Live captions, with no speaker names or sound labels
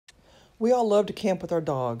We all love to camp with our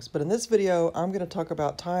dogs, but in this video, I'm going to talk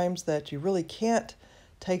about times that you really can't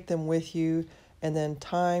take them with you, and then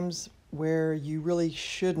times where you really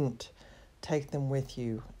shouldn't take them with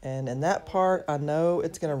you. And in that part, I know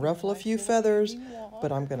it's going to ruffle a few feathers,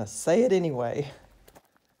 but I'm going to say it anyway.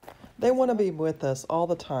 They want to be with us all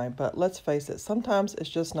the time, but let's face it, sometimes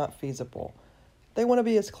it's just not feasible. They want to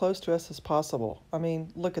be as close to us as possible. I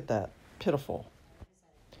mean, look at that. Pitiful.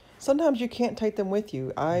 Sometimes you can't take them with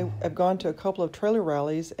you. I have gone to a couple of trailer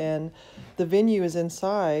rallies and the venue is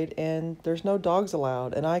inside and there's no dogs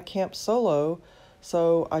allowed. And I camped solo,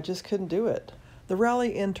 so I just couldn't do it. The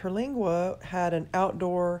rally in Terlingua had an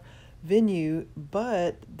outdoor venue,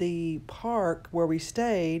 but the park where we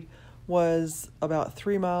stayed was about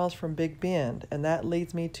 3 miles from Big Bend. And that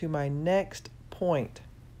leads me to my next point.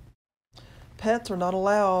 Pets are not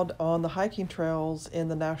allowed on the hiking trails in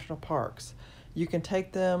the national parks. You can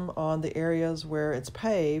take them on the areas where it's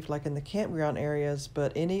paved, like in the campground areas,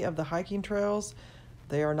 but any of the hiking trails,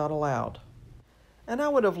 they are not allowed. And I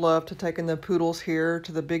would have loved to take the poodles here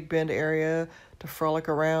to the Big Bend area to frolic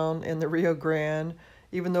around in the Rio Grande,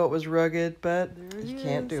 even though it was rugged, but you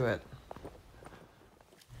can't do it.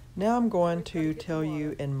 Now I'm going to tell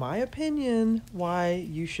you, in my opinion, why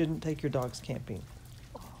you shouldn't take your dogs camping.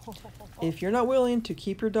 If you're not willing to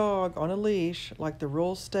keep your dog on a leash, like the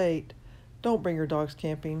rules state, don't bring your dogs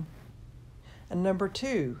camping. And number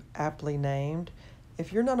 2, aptly named,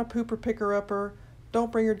 if you're not a pooper picker-upper,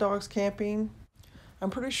 don't bring your dogs camping. I'm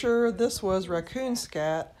pretty sure this was raccoon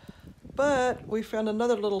scat, but we found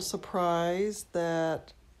another little surprise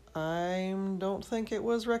that I don't think it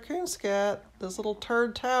was raccoon scat. This little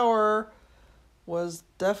turd tower was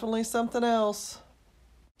definitely something else.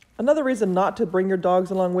 Another reason not to bring your dogs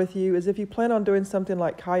along with you is if you plan on doing something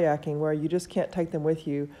like kayaking where you just can't take them with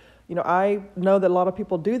you. You know, I know that a lot of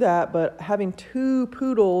people do that, but having 2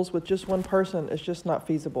 poodles with just one person is just not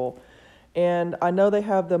feasible. And I know they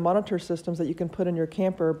have the monitor systems that you can put in your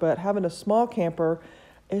camper, but having a small camper,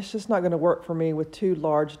 it's just not going to work for me with 2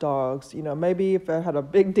 large dogs. You know, maybe if I had a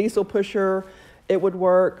big diesel pusher, it would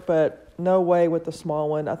work, but no way with the small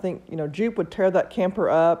one. I think, you know, Jupe would tear that camper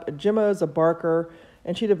up. Gemma is a barker,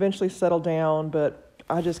 and she'd eventually settle down, but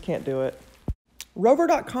I just can't do it.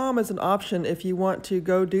 Rover.com is an option if you want to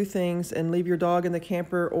go do things and leave your dog in the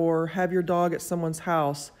camper or have your dog at someone's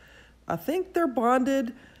house. I think they're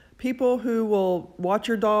bonded people who will watch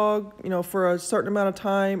your dog, you know, for a certain amount of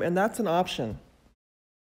time, and that's an option.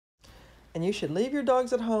 And you should leave your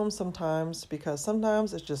dogs at home sometimes because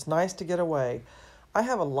sometimes it's just nice to get away. I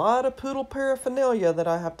have a lot of poodle paraphernalia that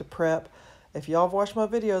I have to prep. If y'all have watched my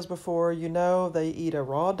videos before, you know they eat a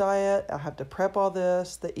raw diet. I have to prep all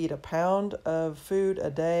this. They eat 1 pound of food a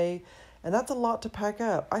day, and that's a lot to pack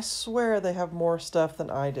up. I swear they have more stuff than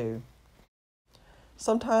I do.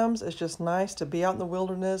 Sometimes it's just nice to be out in the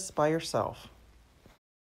wilderness by yourself.